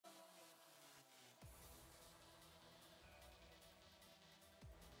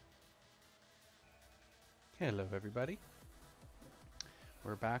Hello everybody.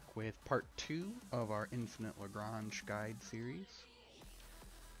 We're back with part 2 of our Infinite Lagrange guide series.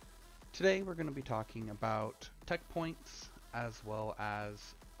 Today we're going to be talking about tech points as well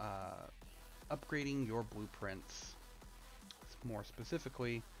as upgrading your blueprints. More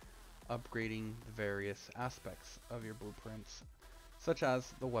specifically, upgrading the various aspects of your blueprints, such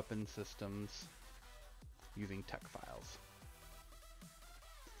as the weapon systems using tech files.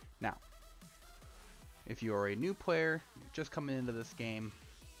 Now, if you are a new player, just coming into this game,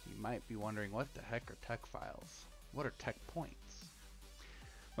 you might be wondering, what the heck are tech files? What are tech points?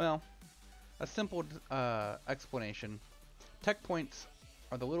 Well, a simple explanation. Tech points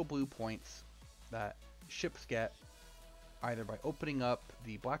are the little blue points that ships get either by opening up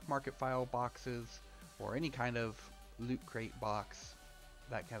the black market file boxes or any kind of loot crate box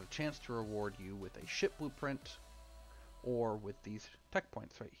that have a chance to reward you with a ship blueprint or with these tech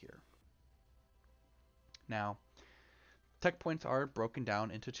points right here. Now, tech points are broken down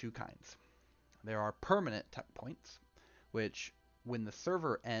into two kinds. There are permanent tech points, which when the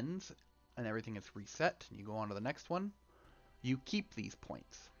server ends and everything is reset and you go on to the next one, you keep these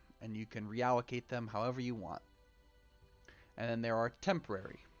points and you can reallocate them however you want. And then there are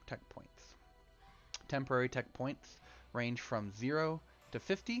temporary tech points. Temporary tech points range from 0 to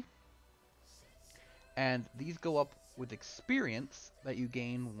 50, and these go up with experience that you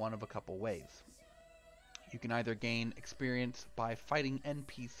gain one of a couple ways. You can either gain experience by fighting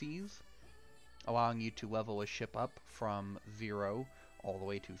NPCs, allowing you to level a ship up from 0 all the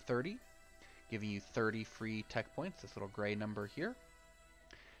way to 30, giving you 30 free tech points, this little gray number here.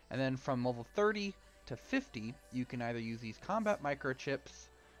 And then from level 30 to 50, you can either use these combat microchips,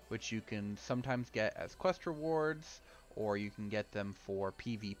 which you can sometimes get as quest rewards, or you can get them for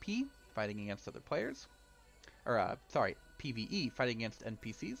PvP, fighting against other players. Or, PvE, fighting against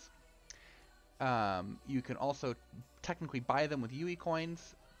NPCs. You can also technically buy them with UE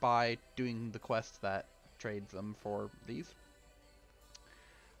coins by doing the quest that trades them for these.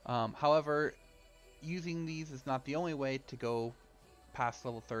 However, using these is not the only way to go past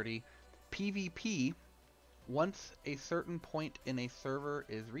level 30. PvP, once a certain point in a server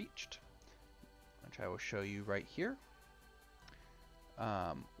is reached, which I will show you right here.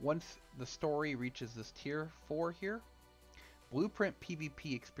 Once the story reaches this tier 4 here, Blueprint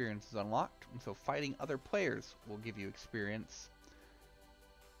PvP experience is unlocked, and so fighting other players will give you experience.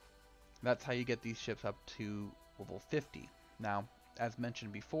 That's how you get these ships up to level 50. Now, as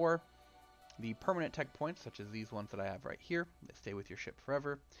mentioned before, the permanent tech points, such as these ones that I have right here, they stay with your ship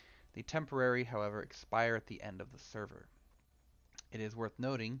forever. The temporary, however, expire at the end of the server. It is worth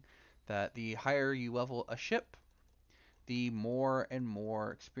noting that the higher you level a ship, the more and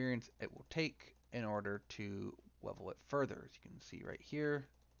more experience it will take in order to level it further. As you can see right here,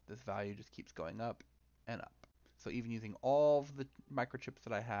 this value just keeps going up and up. So even using all of the microchips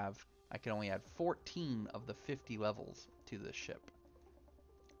that I have, I can only add 14 of the 50 levels to this ship.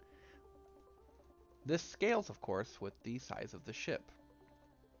 This scales, of course, with the size of the ship.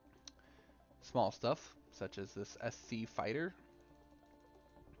 Small stuff, such as this SC fighter,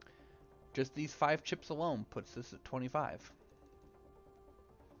 just these 5 chips alone puts this at 25.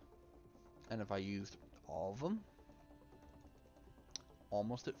 And if I used all of them,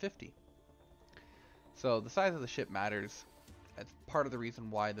 almost at 50. So the size of the ship matters. That's part of the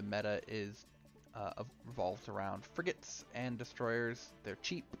reason why the meta is revolves around frigates and destroyers. They're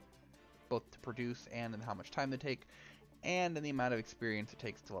cheap, both to produce and in how much time they take, and in the amount of experience it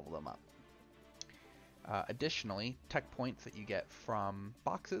takes to level them up. Additionally, tech points that you get from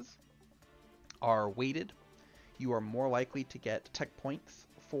boxes are weighted. You are more likely to get tech points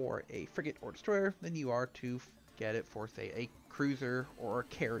for a frigate or destroyer than you are to get it for, say, a cruiser or a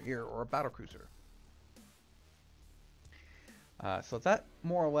carrier or a battlecruiser. So that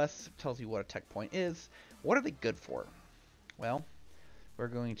more or less tells you what a tech point is. What are they good for? Well, we're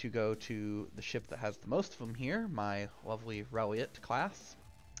going to go to the ship that has the most of them here, my lovely Reliant class.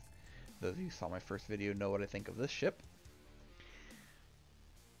 Those of you who saw my first video know what I think of this ship.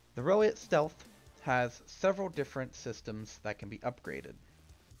 The Reliant Stealth has several different systems that can be upgraded.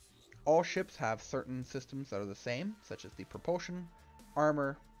 All ships have certain systems that are the same, such as the propulsion,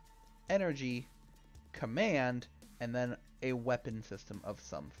 armor, energy, command, and then a weapon system of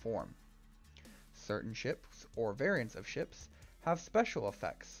some form. Certain ships, or variants of ships, have special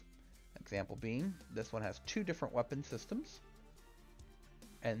effects. Example being, this one has 2 different weapon systems,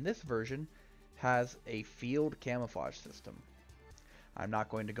 and this version has a field camouflage system. I'm not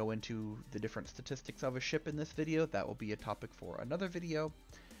going to go into the different statistics of a ship in this video, that will be a topic for another video.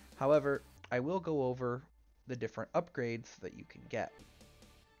 However, I will go over the different upgrades that you can get.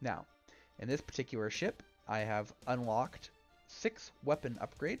 Now, in this particular ship, I have unlocked 6 weapon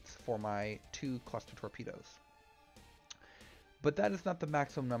upgrades for my 2 cluster torpedoes. But that is not the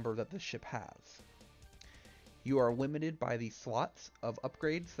maximum number that the ship has. You are limited by the slots of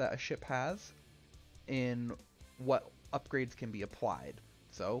upgrades that a ship has in what upgrades can be applied.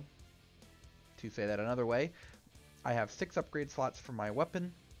 So, to say that another way, I have 6 upgrade slots for my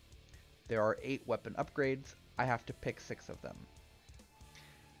weapon. There are 8 weapon upgrades. I have to pick 6 of them.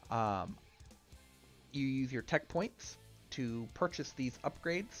 You use your tech points to purchase these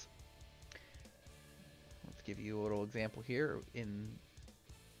upgrades. Let's give you a little example here in...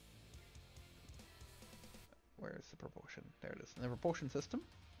 Where's the propulsion? There it is. In the propulsion system.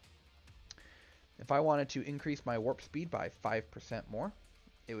 If I wanted to increase my warp speed by 5% more,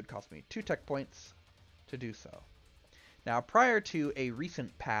 it would cost me 2 tech points to do so. Now, prior to a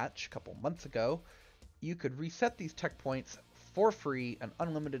recent patch, a couple months ago, you could reset these tech points for free an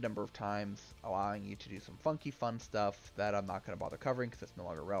unlimited number of times, allowing you to do some funky fun stuff that I'm not going to bother covering because it's no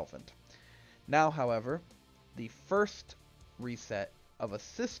longer relevant. Now, however, the first reset of a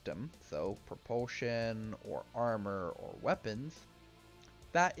system, so propulsion or armor or weapons,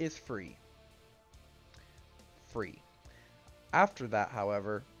 that is free. After that,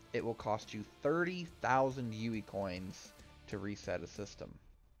 however, it will cost you 30,000 UE coins to reset a system.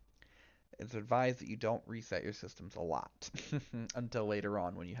 It's advised that you don't reset your systems a lot until later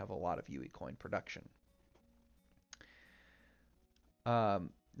on when you have a lot of UE coin production.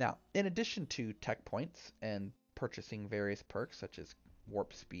 Now, in addition to tech points and purchasing various perks such as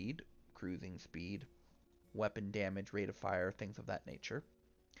warp speed, cruising speed, weapon damage, rate of fire, things of that nature,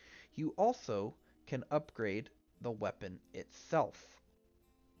 you also can upgrade the weapon itself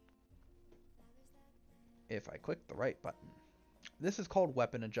if I click the right button. This is called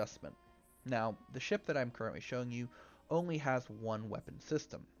weapon adjustment. Now, the ship that I'm currently showing you only has one weapon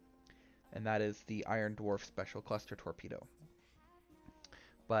system, and that is the Iron Dwarf Special Cluster Torpedo.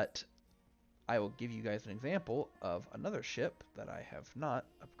 But I will give you guys an example of another ship that I have not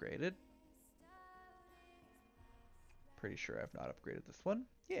upgraded. Pretty sure I've not upgraded this one.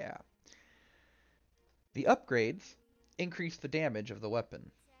 Yeah. The upgrades increase the damage of the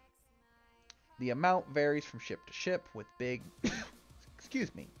weapon. The amount varies from ship to ship, with big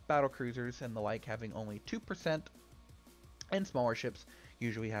battle cruisers and the like having only 2%, and smaller ships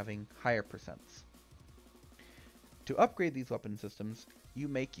usually having higher percents. To upgrade these weapon systems, you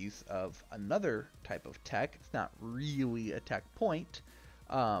make use of another type of tech. It's not really a tech point,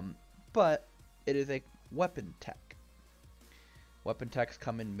 but it is a weapon tech. Weapon techs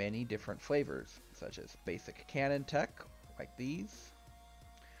come in many different flavors, such as basic cannon tech, like these,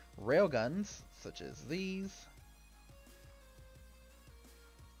 railguns, such as these,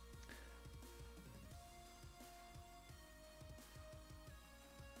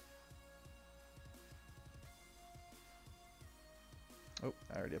 oh,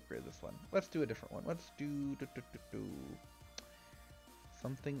 I already upgraded this one. Let's do a different one. Let's do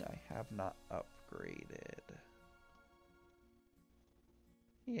something I have not upgraded.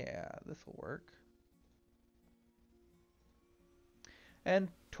 Yeah, this will work. And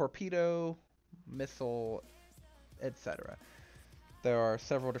torpedo, missile, etc. There are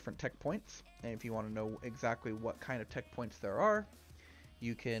several different tech points, and if you want to know exactly what kind of tech points there are,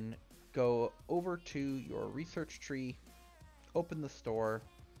 you can go over to your research tree, open the store,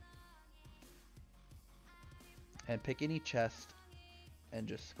 and pick any chest, and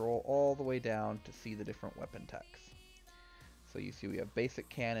just scroll all the way down to see the different weapon techs. So you see we have basic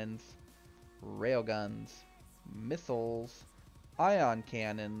cannons, railguns, missiles, ion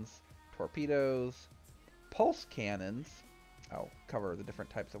cannons, torpedoes, pulse cannons. I'll cover the different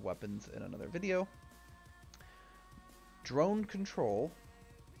types of weapons in another video. Drone control,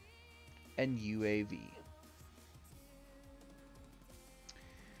 and UAV.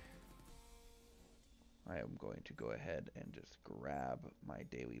 I am going to go ahead and just grab my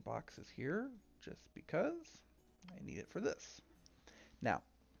daily boxes here, just because I need it for this. Now,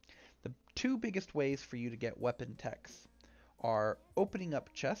 the two biggest ways for you to get weapon techs are opening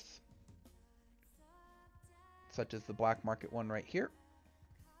up chests, such as the black market one right here.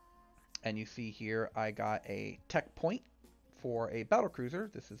 And you see here I got a tech point for a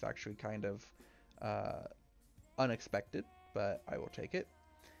battlecruiser. This is actually kind of unexpected, but I will take it.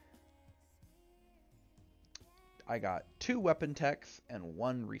 I got 2 weapon techs and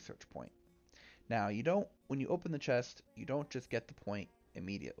 1 research point. Now, when you open the chest, you don't just get the point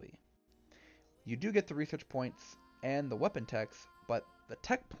immediately. You do get the research points and the weapon techs, but the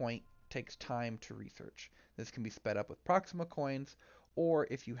tech point takes time to research. This can be sped up with Proxima coins, or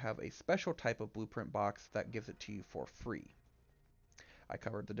if you have a special type of blueprint box that gives it to you for free. I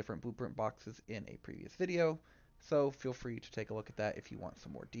covered the different blueprint boxes in a previous video, so feel free to take a look at that if you want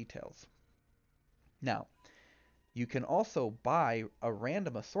some more details. Now, you can also buy a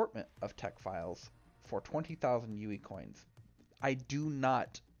random assortment of tech files for 20,000 UE coins. I do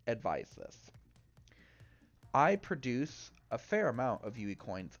not advise this. I produce a fair amount of UE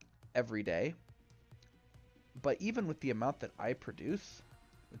coins every day, but even with the amount that I produce,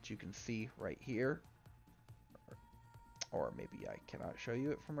 which you can see right here, or maybe I cannot show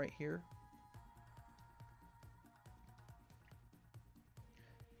you it from right here.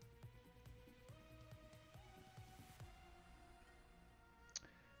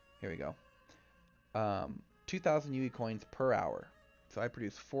 Here we go. 2,000 UE coins per hour. So I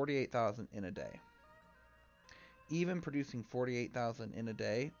produce 48,000 in a day. Even producing 48,000 in a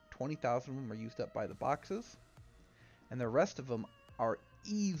day, 20,000 of them are used up by the boxes, and the rest of them are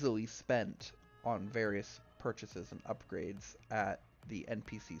easily spent on various purchases and upgrades at the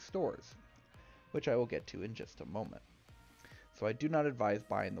NPC stores, which I will get to in just a moment. So I do not advise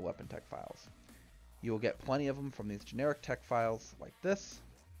buying the weapon tech files. You will get plenty of them from these generic tech files like this,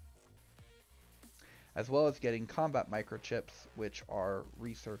 as well as getting combat microchips, which are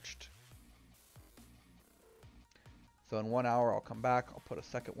researched. So in 1 hour, I'll come back, I'll put a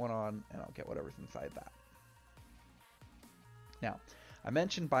second one on, and I'll get whatever's inside that. Now, I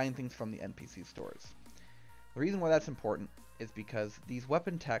mentioned buying things from the NPC stores. The reason why that's important is because these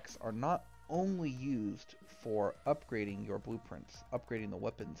weapon techs are not only used for upgrading your blueprints, upgrading the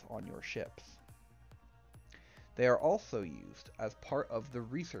weapons on your ships. They are also used as part of the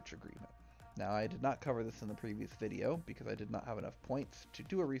research agreement. Now, I did not cover this in the previous video because I did not have enough points to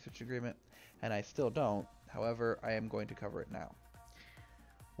do a research agreement, and I still don't. However, I am going to cover it now.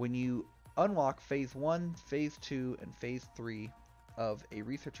 When you unlock Phase 1, Phase 2, and Phase 3 of a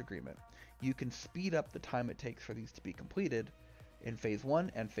research agreement, you can speed up the time it takes for these to be completed in Phase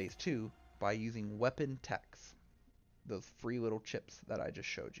 1 and Phase 2 by using weapon techs, those free little chips that I just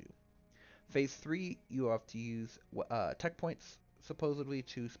showed you. Phase 3, you have to use tech points supposedly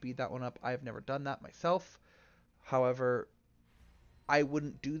to speed that one up. I've never done that myself. However, I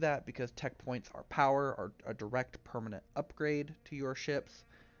wouldn't do that because tech points are power, or a direct permanent upgrade to your ships.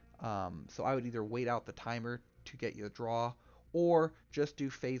 So I would either wait out the timer to get you a draw, or just do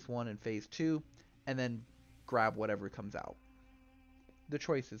Phase 1 and Phase 2 and then grab whatever comes out. The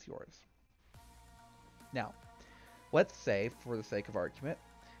choice is yours. Now, let's say, for the sake of argument,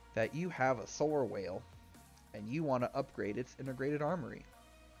 that you have a solar whale and you want to upgrade its integrated armory.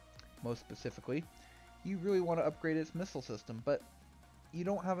 Most specifically, you really want to upgrade its missile system, but you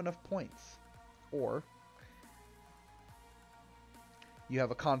don't have enough points. Or you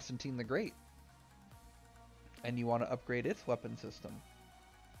have a Constantine the Great and you want to upgrade its weapon system.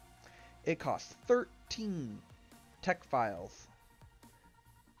 It costs 13 tech files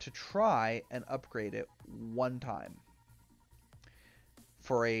to try and upgrade it one time.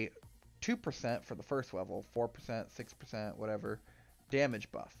 For a 2% for the first level, 4%, 6%, whatever,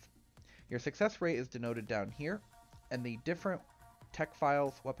 damage buff. Your success rate is denoted down here, and the different tech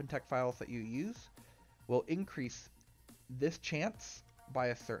files, weapon tech files that you use will increase this chance by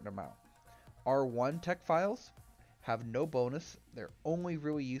a certain amount. R1 tech files have no bonus. They're only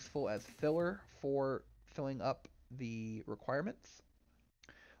really useful as filler for filling up the requirements.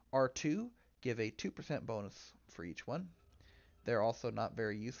 R2 give a 2% bonus for each one. They're also not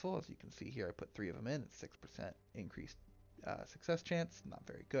very useful. As you can see here, I put 3 of them in. It's 6% increased success chance. Not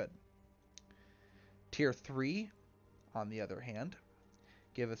very good. Tier 3, on the other hand,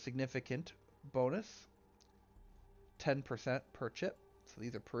 give a significant bonus, 10% per chip. So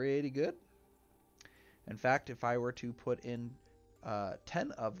these are pretty good. In fact, if I were to put in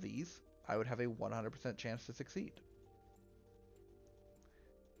 10 of these, I would have a 100% chance to succeed.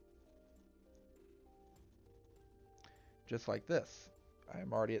 Just like this.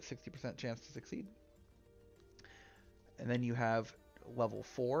 I'm already at 60% chance to succeed. And then you have level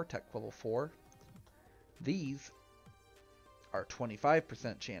 4, tech level 4. These are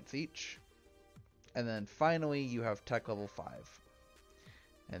 25% chance each. And then finally you have tech level 5.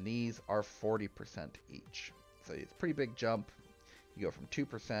 And these are 40% each. So it's a pretty big jump. You go from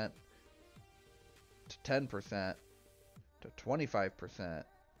 2% to 10% to 25%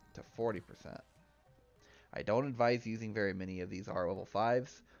 to 40%. I don't advise using very many of these R level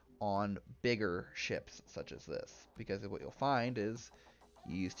 5s on bigger ships such as this, because what you'll find is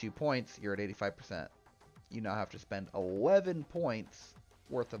you use 2 points, you're at 85%. You now have to spend 11 points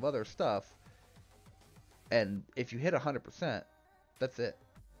worth of other stuff, and if you hit 100%, that's it.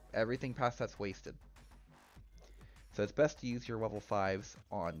 Everything past that's wasted. So it's best to use your level 5s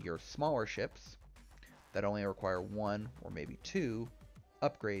on your smaller ships that only require 1 or maybe 2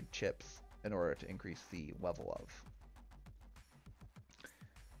 upgrade chips in order to increase the level of.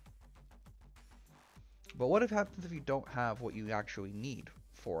 But what happens if you don't have what you actually need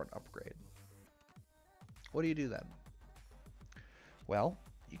for an upgrade? What do you do then? Well,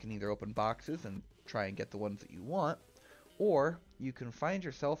 you can either open boxes and try and get the ones that you want, or you can find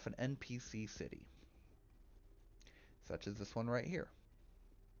yourself an NPC city, such as this one right here.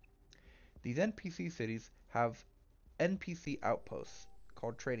 These NPC cities have NPC outposts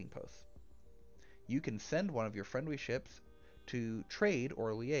called trading posts. You can send one of your friendly ships to trade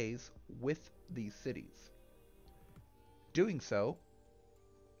or liaise with these cities. Doing so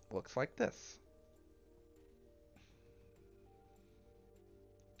looks like this.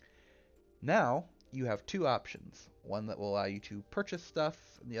 Now you have two options, one that will allow you to purchase stuff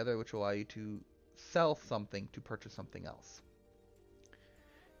and the other which will allow you to sell something to purchase something else.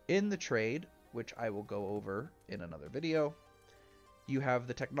 In the trade, which I will go over in another video, you have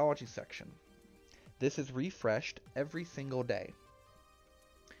the technology section. This is refreshed every single day.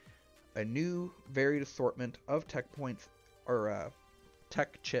 A new varied assortment of tech points or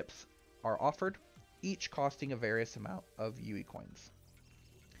tech chips are offered, each costing a various amount of UE coins.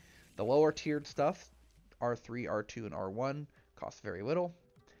 The lower tiered stuff, R3, R2, and R1, cost very little.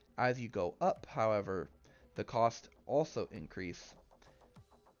 As you go up, however, the cost also increase.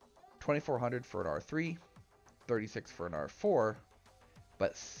 2,400 for an R3, 36 for an R4,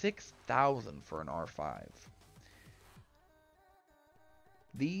 but 6,000 for an R5.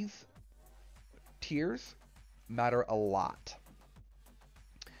 These tiers matter a lot.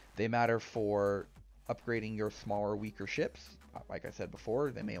 They matter for upgrading your smaller, weaker ships. Like I said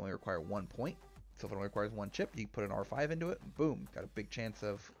before, they may only require 1 point. So if it only requires 1 chip, you put an R5 into it, boom, got a big chance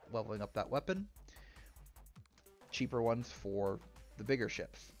of leveling up that weapon. Cheaper ones for the bigger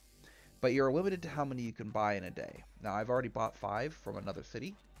ships. But you're limited to how many you can buy in a day. Now, I've already bought 5 from another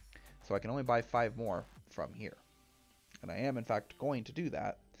city, so I can only buy 5 more from here. And I am, in fact, going to do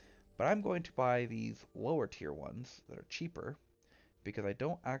that. But I'm going to buy these lower tier ones that are cheaper because I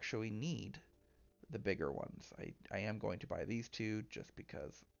don't actually need the bigger ones. I am going to buy these two just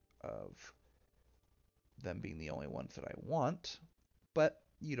because of them being the only ones that I want, but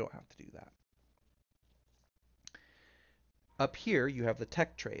you don't have to do that. Up here, you have the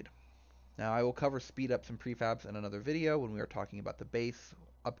tech trade. Now, I will cover speed ups and prefabs in another video when we are talking about the base,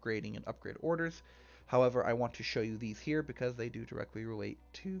 upgrading, and upgrade orders. However, I want to show you these here because they do directly relate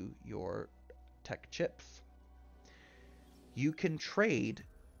to your tech chips. You can trade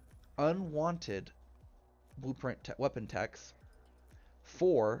unwanted blueprint weapon techs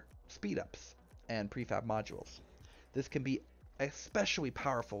for speed ups and prefab modules. This can be especially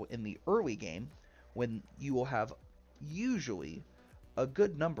powerful in the early game when you will have usually a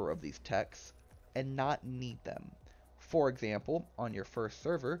good number of these techs and not need them. For example, on your first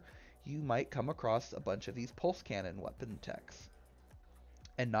server, you might come across a bunch of these pulse cannon weapon techs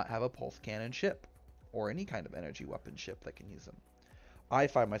and not have a pulse cannon ship or any kind of energy weapon ship that can use them. I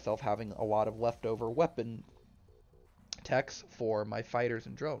find myself having a lot of leftover weapon techs for my fighters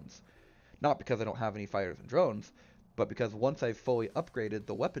and drones. Not because I don't have any fighters and drones, but because once I've fully upgraded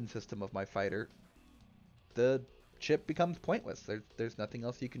the weapon system of my fighter, the chip becomes pointless. There's nothing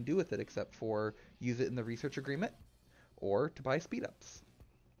else you can do with it except for use it in the research agreement or to buy speed ups.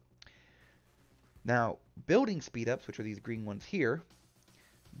 Now, building speed ups, which are these green ones here,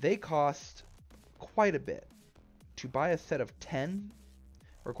 they cost quite a bit. To buy a set of 10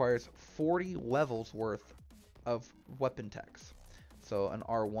 requires 40 levels worth of weapon techs. So an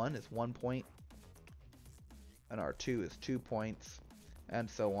R1 is 1 point, an R2 is 2 points, and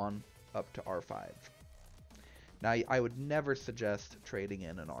so on up to R5. Now, I would never suggest trading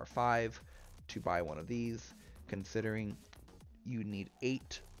in an R5 to buy one of these, considering you need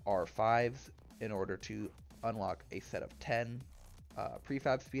 8 R5s in order to unlock a set of 10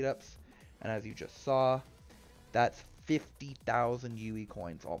 prefab speedups. And as you just saw, that's 50,000 UE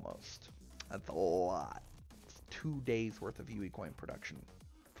coins almost. That's a lot. It's 2 days worth of UE coin production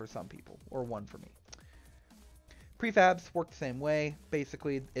for some people, or 1 for me. Prefabs work the same way.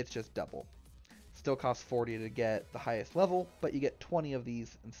 Basically, it's just double. Still costs 40 to get the highest level, but you get 20 of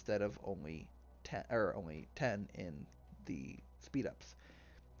these instead of only 10 in the speed ups.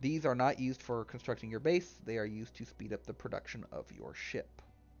 These are not used for constructing your base. They are used to speed up the production of your ship.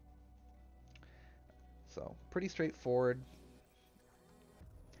 So, pretty straightforward.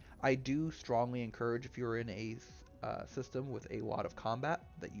 I do strongly encourage, if you're in a system with a lot of combat,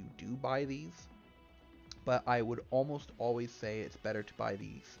 that you do buy these. But I would almost always say it's better to buy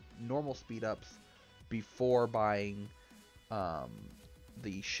these normal speed ups before buying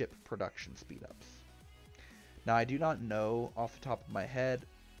the ship production speed ups. Now, I do not know off the top of my head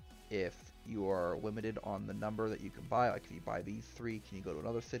if you are limited on the number that you can buy. Like, if you buy these 3, can you go to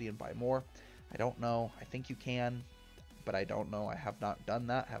another city and buy more? I don't know. I think you can, but I don't know. I have not done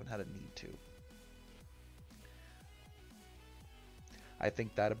that. Haven't had a need to. I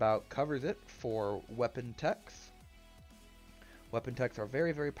think that about covers it for weapon techs. Weapon techs are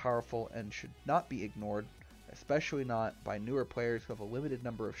very, very powerful and should not be ignored, especially not by newer players who have a limited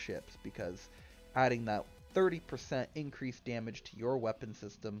number of ships, because adding that 30% increased damage to your weapon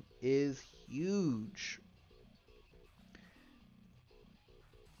system is huge.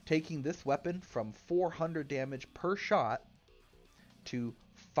 Taking this weapon from 400 damage per shot to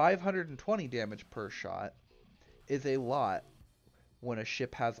 520 damage per shot is a lot when a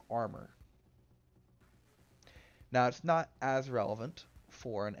ship has armor. Now, it's not as relevant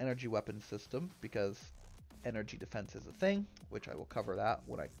for an energy weapon system because energy defense is a thing, which I will cover that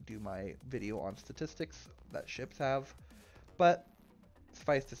when I do my video on statistics that ships have. But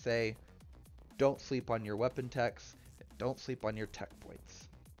suffice to say, don't sleep on your weapon techs, don't sleep on your tech points.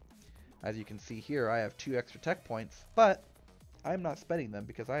 As you can see here, I have 2 extra tech points, but I'm not spending them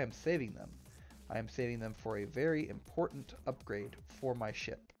because I am saving them. I am saving them for a very important upgrade for my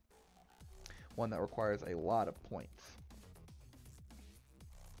ship. One that requires a lot of points.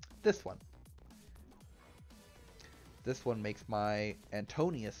 This one. This one makes my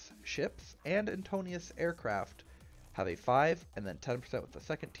Antonius ships and Antonius aircraft have a 5 and then 10% with the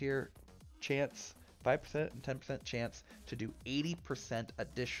second tier chance, 5% and 10% chance to do 80%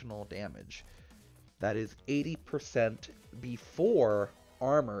 additional damage. That is 80% before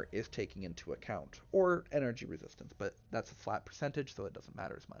armor is taken into account, or energy resistance, but that's a flat percentage, so it doesn't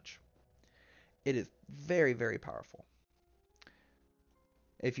matter as much. It is very, very powerful.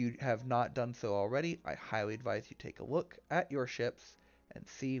 If you have not done so already, I highly advise you take a look at your ships and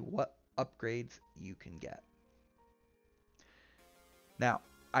see what upgrades you can get. Now,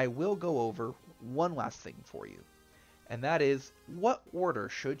 I will go over one last thing for you, and that is, what order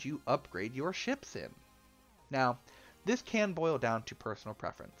should you upgrade your ships in? Now, this can boil down to personal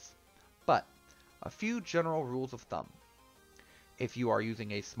preference, but a few general rules of thumb. If you are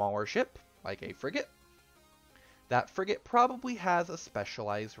using a smaller ship, like a frigate, that frigate probably has a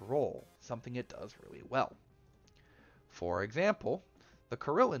specialized role, something it does really well. For example, the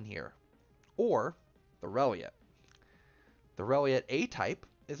Carillion here, or the Reliant. The Reliant A-type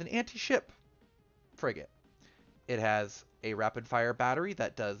is an anti-ship frigate. It has a rapid-fire battery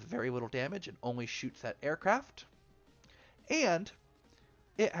that does very little damage and only shoots at aircraft. And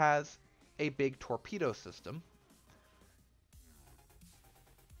it has a big torpedo system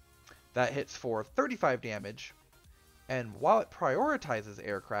that hits for 35 damage, and while it prioritizes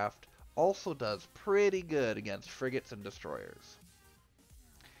aircraft, also does pretty good against frigates and destroyers.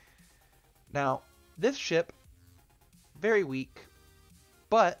 Now, this ship, very weak,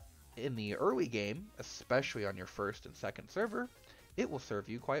 but in the early game, especially on your first and second server, it will serve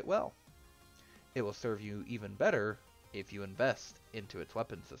you quite well. It will serve you even better if you invest into its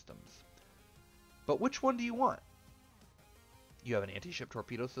weapon systems. But which one do you want? You have an anti-ship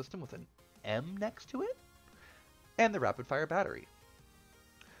torpedo system with an M next to it, and the rapid-fire battery.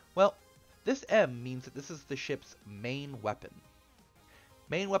 Well, this M means that this is the ship's main weapon.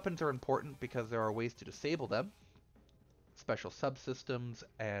 Main weapons are important because there are ways to disable them. Special subsystems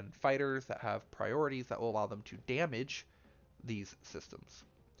and fighters that have priorities that will allow them to damage these systems.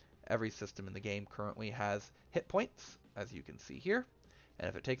 Every system in the game currently has hit points, as you can see here, and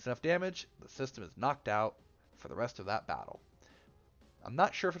if it takes enough damage, the system is knocked out for the rest of that battle. I'm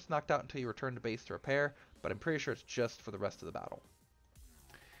not sure if it's knocked out until you return to base to repair, but I'm pretty sure it's just for the rest of the battle.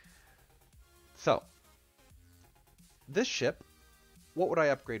 So, this ship, what would I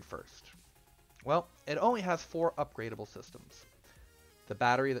upgrade first? Well, it only has 4 upgradable systems. The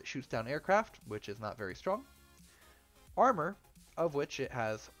battery that shoots down aircraft, which is not very strong. Armor, of which it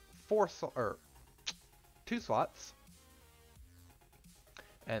has 2 slots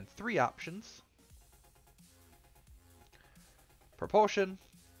and 3 options. Propulsion,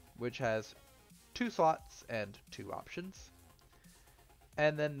 which has 2 slots and 2 options.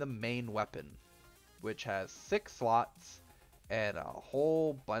 And then the main weapon, which has 6 slots and a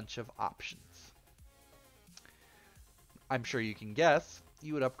whole bunch of options. I'm sure you can guess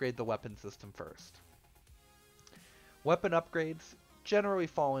you would upgrade the weapon system first. Weapon upgrades generally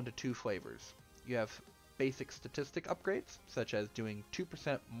fall into 2 flavors. You have basic statistic upgrades, such as doing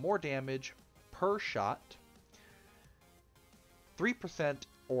 2% more damage per shot, 3%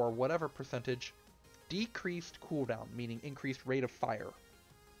 or whatever percentage decreased cooldown, meaning increased rate of fire,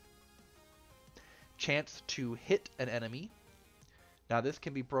 chance to hit an enemy. Now this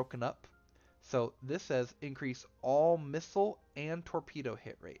can be broken up So this says increase all missile and torpedo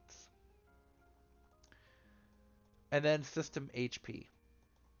hit rates. And then system HP.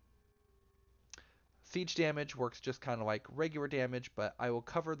 Siege damage works just kind of like regular damage, but I will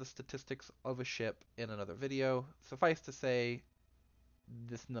cover the statistics of a ship in another video. Suffice to say,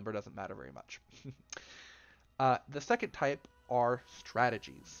 this number doesn't matter very much. The second type are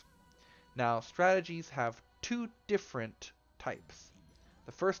strategies. Now, strategies have two different types.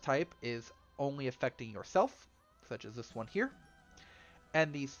 The first type is only affecting yourself, such as this one here.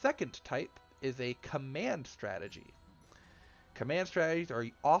 And the second type is a command strategy. Command strategies are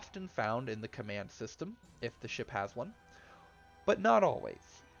often found in the command system, if the ship has one, but not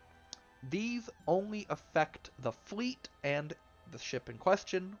always. These only affect the fleet and the ship in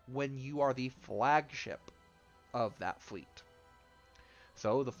question when you are the flagship of that fleet.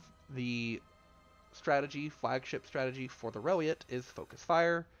 So the strategy, flagship strategy for the Reliant is focus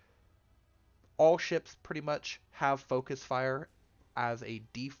fire. All ships pretty much have focus fire as a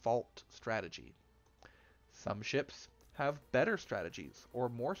default strategy. Some ships have better strategies or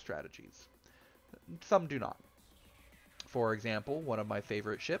more strategies. Some do not. For example, one of my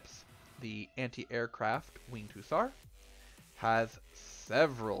favorite ships, the anti-aircraft Winged Hussar, has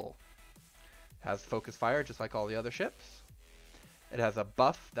focus fire just like all the other ships. It has a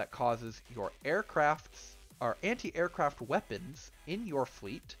buff that causes your aircrafts or anti-aircraft weapons in your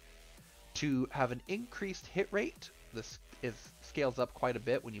fleet to have an increased hit rate. This scales up quite a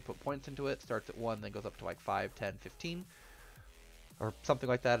bit when you put points into it. Starts at 1, then goes up to like 5, 10, 15, or something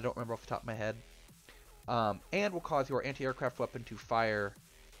like that. I don't remember off the top of my head. And will cause your anti-aircraft weapon to fire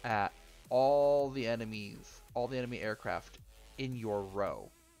at all the enemy aircraft in your row.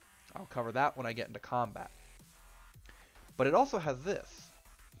 I'll cover that when I get into combat. But it also has this.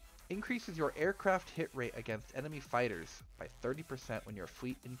 Increases your aircraft hit rate against enemy fighters by 30% when your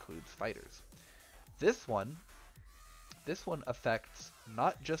fleet includes fighters. This one affects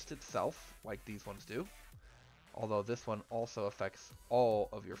not just itself, like these ones do, although this one also affects all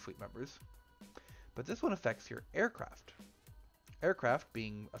of your fleet members, but this one affects your aircraft. Aircraft,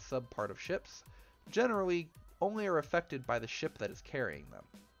 being a subpart of ships, generally only are affected by the ship that is carrying them.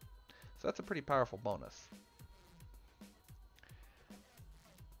 So that's a pretty powerful bonus.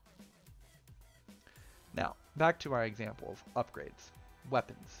 Now, back to our example of upgrades.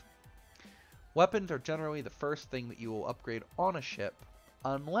 Weapons. Weapons are generally the first thing that you will upgrade on a ship,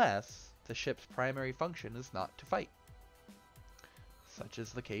 unless the ship's primary function is not to fight. Such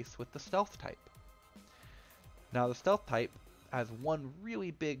is the case with the stealth type. Now, the stealth type has one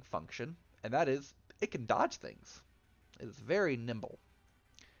really big function, and that is it can dodge things. It is very nimble.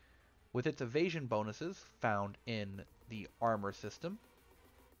 With its evasion bonuses found in the armor system,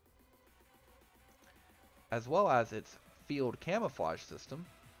 as well as its field camouflage system,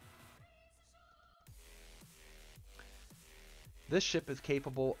 this ship is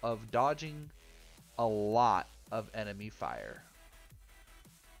capable of dodging a lot of enemy fire.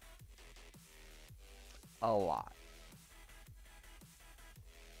 A lot.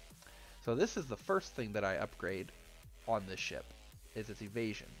 So this is the first thing that I upgrade on this ship, is its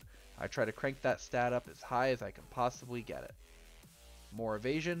evasion. I try to crank that stat up as high as I can possibly get it. More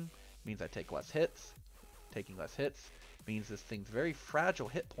evasion means I take less hits. Taking less hits means this thing's very fragile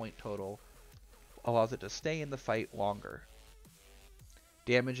hit point total allows it to stay in the fight longer.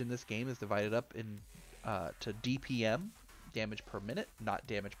 Damage in this game is divided up to DPM, damage per minute, not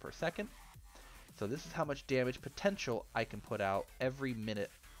damage per second. So this is how much damage potential I can put out every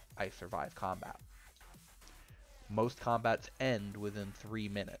minute I survive combat. Most combats end within 3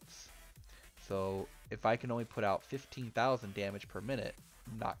 minutes. So if I can only put out 15,000 damage per minute,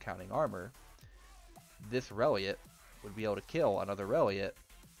 not counting armor, this Reliant would be able to kill another Reliant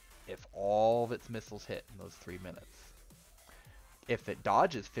if all of its missiles hit in those 3 minutes. If it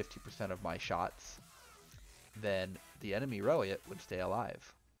dodges 50% of my shots, then the enemy Reliant would stay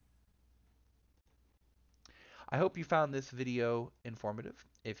alive. I hope you found this video informative.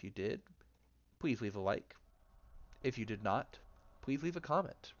 If you did, please leave a like. If you did not, please leave a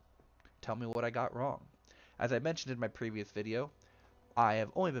comment. Tell me what I got wrong. As I mentioned in my previous video, I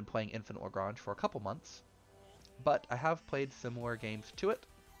have only been playing Infinite Lagrange for a couple months, but I have played similar games to it,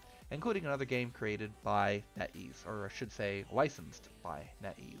 including another game created by NetEase, or I should say licensed by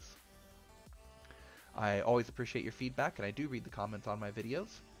NetEase. I always appreciate your feedback, and I do read the comments on my videos.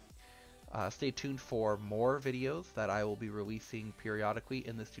 Stay tuned for more videos that I will be releasing periodically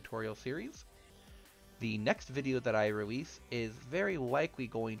in this tutorial series. The next video that I release is very likely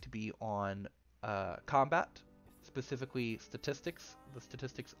going to be on combat, specifically statistics, the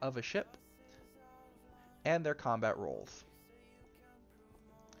statistics of a ship, and their combat roles.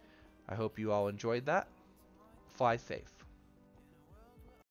 I hope you all enjoyed that. Fly safe.